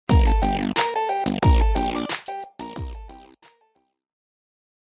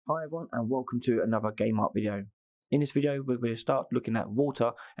Hi everyone and welcome to another game art video. In this video we're going to start looking at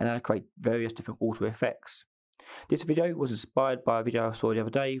water and how to create various different water effects. This video was inspired by a video I saw the other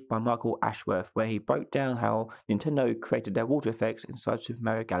day by Jacob Ashworth where he broke down how Nintendo created their water effects inside Super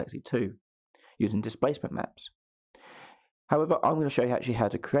Mario Galaxy 2 using displacement maps. However, I'm going to show you actually how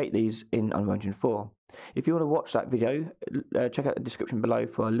to create these in Unreal Engine 4. If you want to watch that video, check out the description below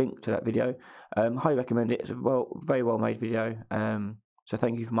for a link to that video. Highly recommend it. It's a very well made video. So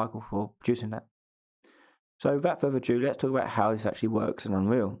thank you for Michael for producing that. So without further ado, let's talk about how this actually works in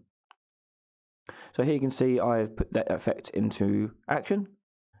Unreal. So here you can see I've put that effect into action,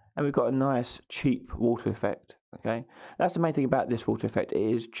 and we've got a nice cheap water effect. Okay, that's the main thing about this water effect. It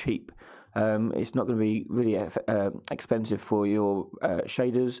is cheap. It's not going to be really expensive for your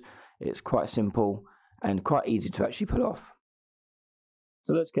shaders. It's quite simple and quite easy to actually pull off.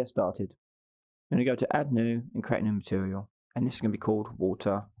 So let's get started. I'm going to go to Add New and create a new material. And this is going to be called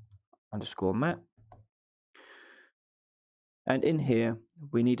water_map. And in here,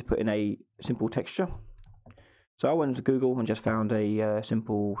 we need to put in a simple texture. So I went to Google and just found a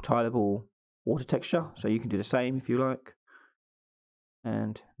simple tileable water texture. So you can do the same if you like.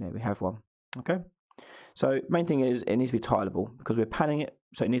 And there we have one. Okay. So main thing is it needs to be tileable because we're panning it.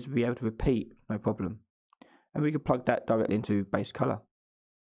 So it needs to be able to repeat, no problem. And we can plug that directly into base color.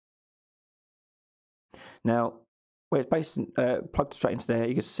 Now, where it's plugged straight into there,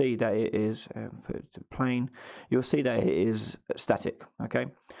 you can see that it is, put it to plane, you'll see that it is static, okay?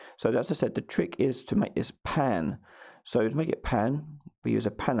 So as I said, the trick is to make this pan. So to make it pan, we use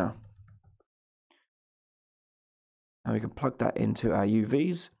a panner. And we can plug that into our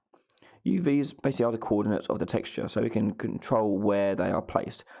UVs. UVs basically are the coordinates of the texture, so we can control where they are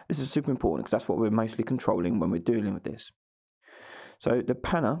placed. This is super important because that's what we're mostly controlling when we're dealing with this. So the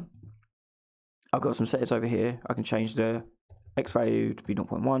panner, I've got some settings over here. I can change the X value to be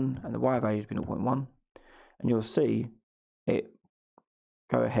 0.1 and the Y value to be 0.1. And you'll see it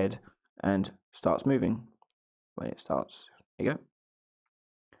go ahead and starts moving when it starts. There you go.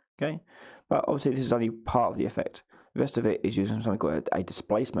 Okay, but obviously this is only part of the effect. The rest of it is using something called a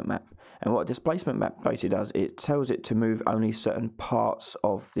displacement map. And what a displacement map basically does, it tells it to move only certain parts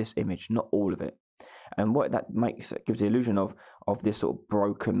of this image, not all of it. And what that makes, it gives the illusion of this sort of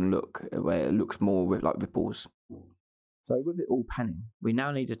broken look, where it looks more like ripples. So with it all panning, we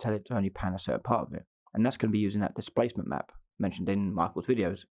now need to tell it to only pan a certain part of it. And that's going to be using that displacement map mentioned in Michael's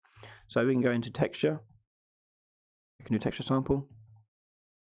videos. So we can go into texture, we can do texture sample,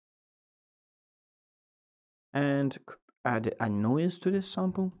 and add a noise to this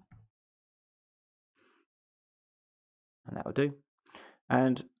sample. And that will do.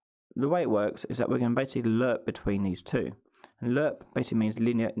 And the way it works is that we're going to basically lerp between these two. And lerp basically means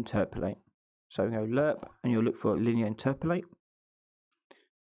linear interpolate. So we go lerp and you'll look for linear interpolate.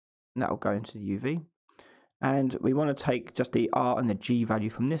 And that will go into the UV. And we want to take just the R and the G value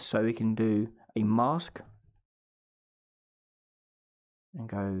from this, so we can do a mask. And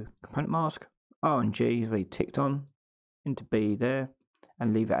go component mask. R and G is already ticked on into B there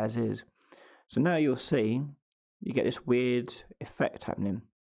and leave it as is. So now you'll see you get this weird effect happening.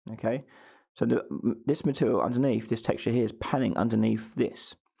 Okay, so this material underneath, this texture here, is panning underneath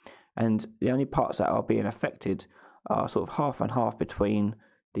this, and the only parts that are being affected are sort of half and half between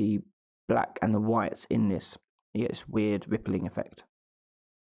the black and the whites in this. You get this weird rippling effect.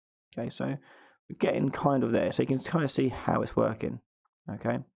 Okay, so we're getting kind of there, so you can kind of see how it's working.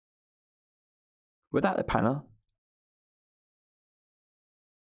 Okay, without the panner,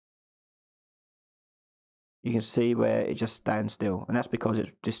 you can see where it just stands still, and that's because it's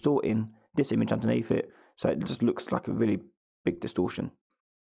distorting this image underneath it, so it just looks like a really big distortion.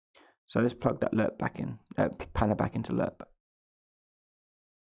 So let's plug that lerp back in, panner back into lerp.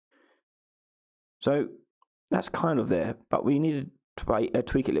 So that's kind of there, but we need to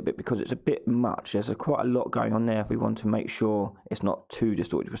tweak it a little bit because it's a bit much. There's quite a lot going on there. If we want to make sure it's not too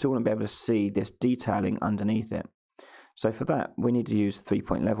distorted, we still want to be able to see this detailing underneath it. So for that, we need to use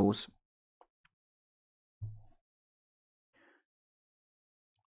 3-point levels.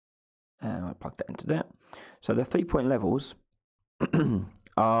 And I'll plug that into there. So the 3-point levels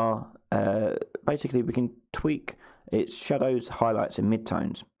are basically we can tweak its shadows, highlights, and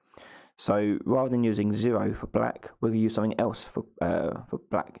midtones. So rather than using 0 for black, we're going to use something else for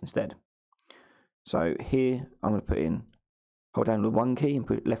black instead. So here I'm going to put in, hold down the 1 key and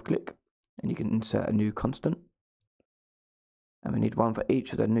put left click, and you can insert a new constant. And we need one for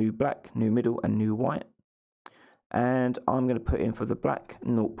each of the new black, new middle, and new white. And I'm going to put in for the black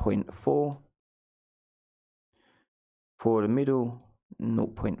 0.4, for the middle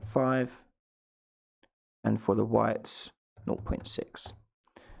 0.5, and for the whites 0.6.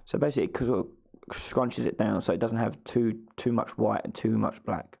 So basically it sort of scrunches it down so it doesn't have too much white and too much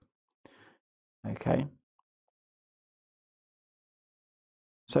black. Okay.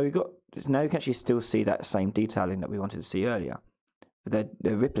 So now you can actually still see that same detailing that we wanted to see earlier, but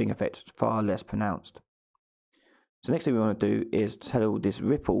the rippling effect is far less pronounced. So next thing we want to do is tell this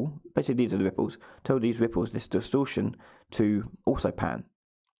ripple, basically these are the ripples, tell these ripples, this distortion, to also pan.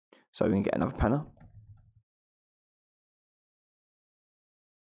 So we can get another panner.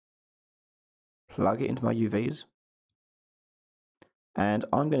 Plug it into my UVs. And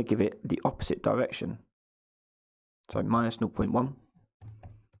I'm going to give it the opposite direction. So minus 0.1,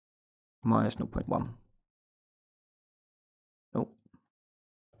 minus 0.1. Oh,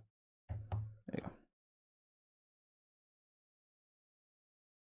 there you go.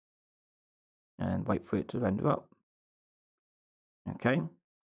 And wait for it to render up. Okay,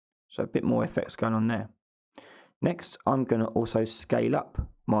 so a bit more effects going on there. Next, I'm going to also scale up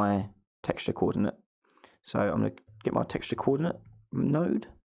my texture coordinate. So I'm going to get my texture coordinate node.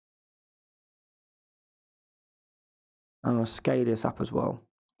 I'm going to scale this up as well.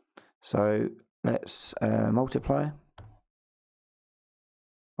 So let's multiply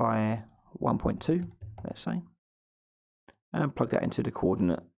by 1.2, let's say, and plug that into the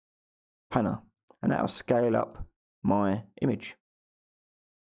coordinate panner, and that'll scale up my image,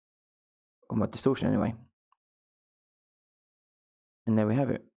 or my distortion anyway. And there we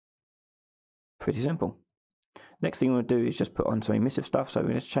have it. Pretty simple. Next thing we want to do is just put on some emissive stuff. So we're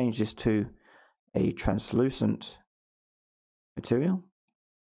going to change this to a translucent material,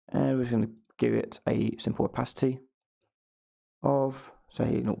 and we're just going to give it a simple opacity of,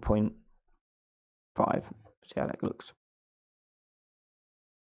 say, 0.5. See how that looks.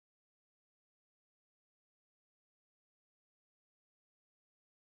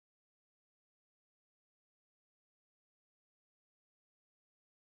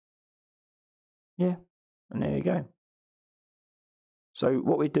 Yeah, and there you go. So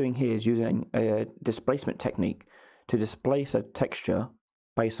what we're doing here is using a displacement technique to displace a texture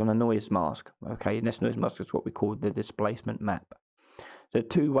based on a noise mask. Okay, and this noise mask is what we call the displacement map. There are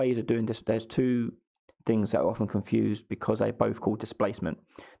two ways of doing this. There's two things that are often confused because they're both called displacement.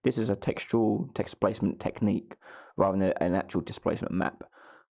 This is a textual displacement technique rather than an actual displacement map.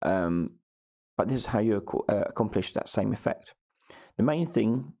 But this is how you accomplish that same effect. The main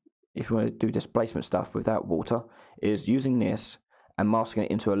thing, if you want to do displacement stuff without water, is using this and masking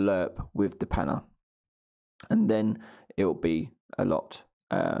it into a lerp with the panner, and then it will be a lot.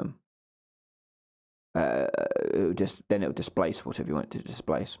 It'll displace whatever you want it to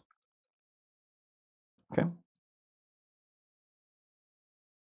displace. Okay.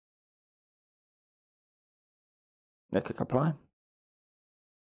 Let's click apply,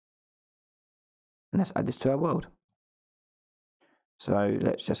 and let's add this to our world. So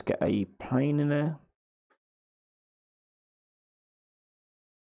let's just get a plane in there.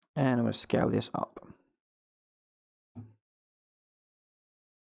 And I'm going to scale this up.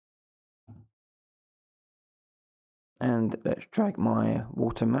 And let's drag my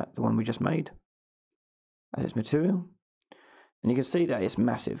water map, the one we just made, as its material. And you can see that it's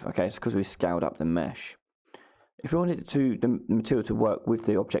massive. Okay, it's because we scaled up the mesh. If we wanted the material to work with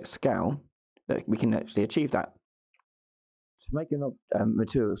the object scale, we can actually achieve that. To make a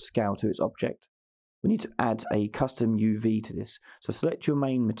material scale to its object, we need to add a custom UV to this. So select your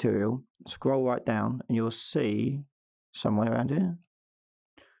main material, scroll right down, and you'll see somewhere around here.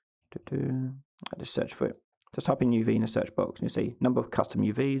 I just search for it. Just type in UV in the search box, and you'll see number of custom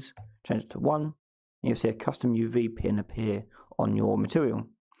UVs. Change it to 1, and you'll see a custom UV pin appear on your material.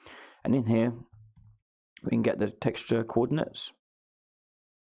 And in here, we can get the texture coordinates.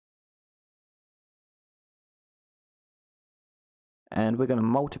 And we're going to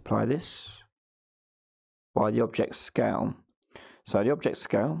multiply this by the object scale. So the object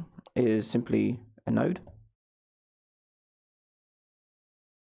scale is simply a node.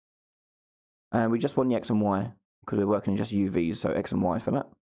 And we just want the X and Y because we're working in just UVs, so X and Y for that.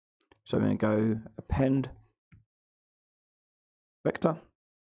 So I'm going to go append vector,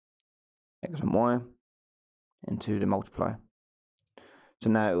 X and Y, into the multiply. So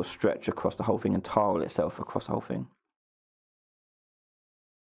now it will stretch across the whole thing and tile itself across the whole thing.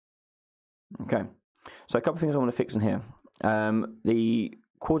 Okay, so a couple of things I want to fix in here. The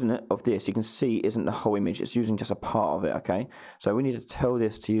coordinate of this, you can see, isn't the whole image. It's using just a part of it, okay? So we need to tell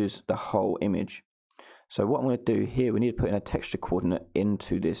this to use the whole image. So what I'm going to do here, we need to put in a texture coordinate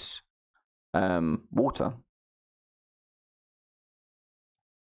into this water.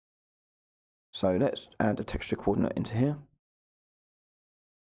 So let's add a texture coordinate into here.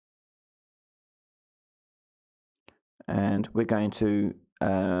 And we're going to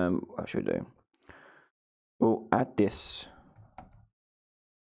what should we do? We'll add this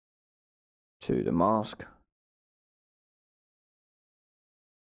to the mask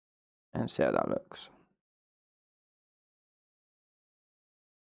and see how that looks.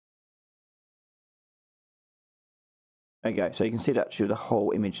 Okay, so you can see that through the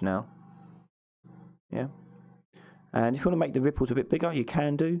whole image now. Yeah. And if you want to make the ripples a bit bigger, you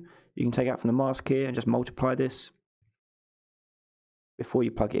can do. You can take out from the mask here and just multiply this. Before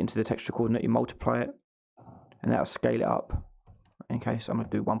you plug it into the texture coordinate, you multiply it, and that'll scale it up. Okay, so I'm going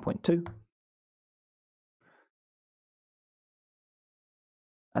to do 1.2.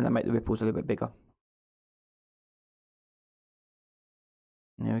 And then make the ripples a little bit bigger.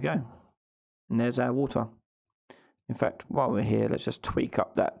 And there we go. And there's our water. In fact, while we're here, let's just tweak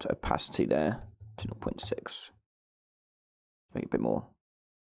up that opacity there to 0.6. Make it a bit more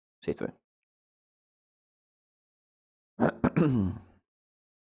see-through. And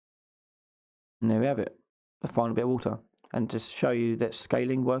there we have it, the final bit of water. And to show you that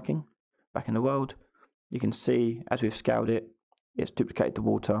scaling working back in the world, you can see as we've scaled it, it's duplicated the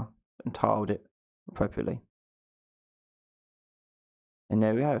water and tiled it appropriately. And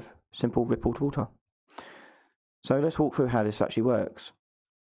there we have simple rippled water. So let's walk through how this actually works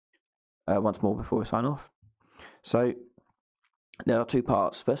once more before we sign off. So there are two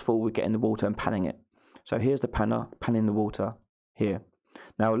parts. First of all, we're getting the water and panning it. So here's the panner panning the water here.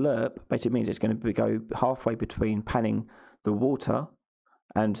 Now lerp basically means it's going to go halfway between panning the water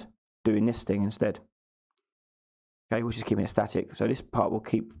and doing this thing instead. Okay, which is keeping it static. So this part will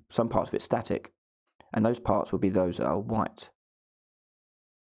keep some parts of it static, and those parts will be those that are white.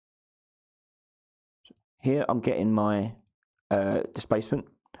 Here I'm getting my displacement.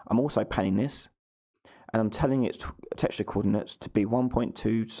 I'm also panning this, and I'm telling its texture coordinates to be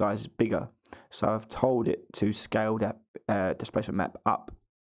 1.2 sizes bigger. So I've told it to scale that displacement map up.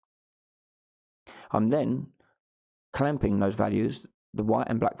 I'm then clamping those values, the white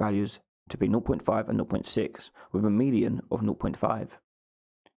and black values, to be 0.5 and 0.6 with a median of 0.5.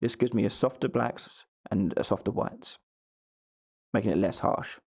 This gives me a softer blacks and a softer whites, making it less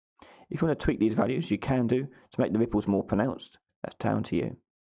harsh. If you want to tweak these values, you can do to make the ripples more pronounced. That's down to you.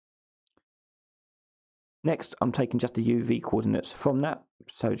 Next, I'm taking just the UV coordinates from that,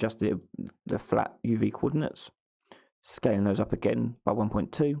 so just the flat UV coordinates, scaling those up again by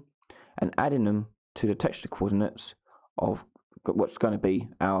 1.2, and adding them to the texture coordinates of what's going to be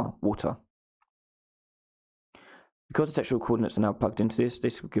our water. Because the textural coordinates are now plugged into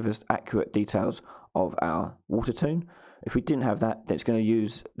this will give us accurate details of our water tone. If we didn't have that, then it's going to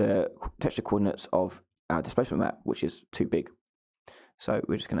use the texture coordinates of our displacement map, which is too big. So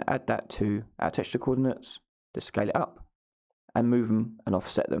we're just going to add that to our texture coordinates to scale it up and move them and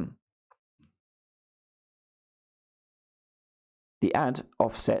offset them. The add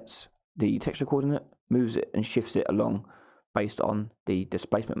offsets the texture coordinate, moves it and shifts it along based on the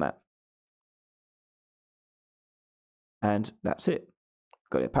displacement map. And that's it.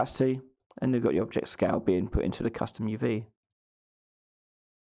 Got the opacity, and they've got the object scale being put into the custom UV.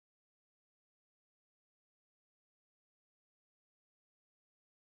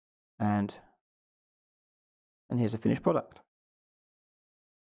 And here's the finished product.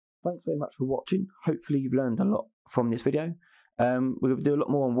 Thanks very much for watching. Hopefully you've learned a lot from this video. We're going to do a lot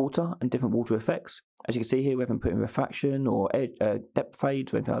more on water and different water effects. As you can see here, we haven't put in refraction or depth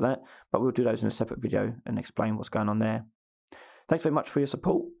fades or anything like that, but we'll do those in a separate video and explain what's going on there. Thanks very much for your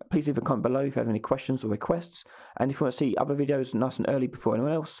support. Please leave a comment below if you have any questions or requests. And if you want to see other videos nice and early before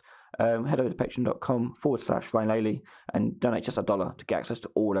anyone else, head over to patreon.com/RyanLaley and donate just $1 to get access to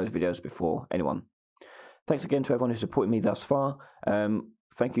all those videos before anyone. Thanks again to everyone who's supported me thus far.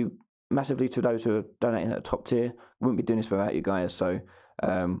 Thank you massively to those who are donating at the top tier. We wouldn't be doing this without you guys, so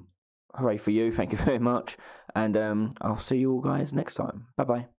hooray for you. Thank you very much. And I'll see you all guys next time.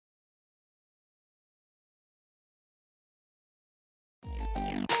 Bye-bye.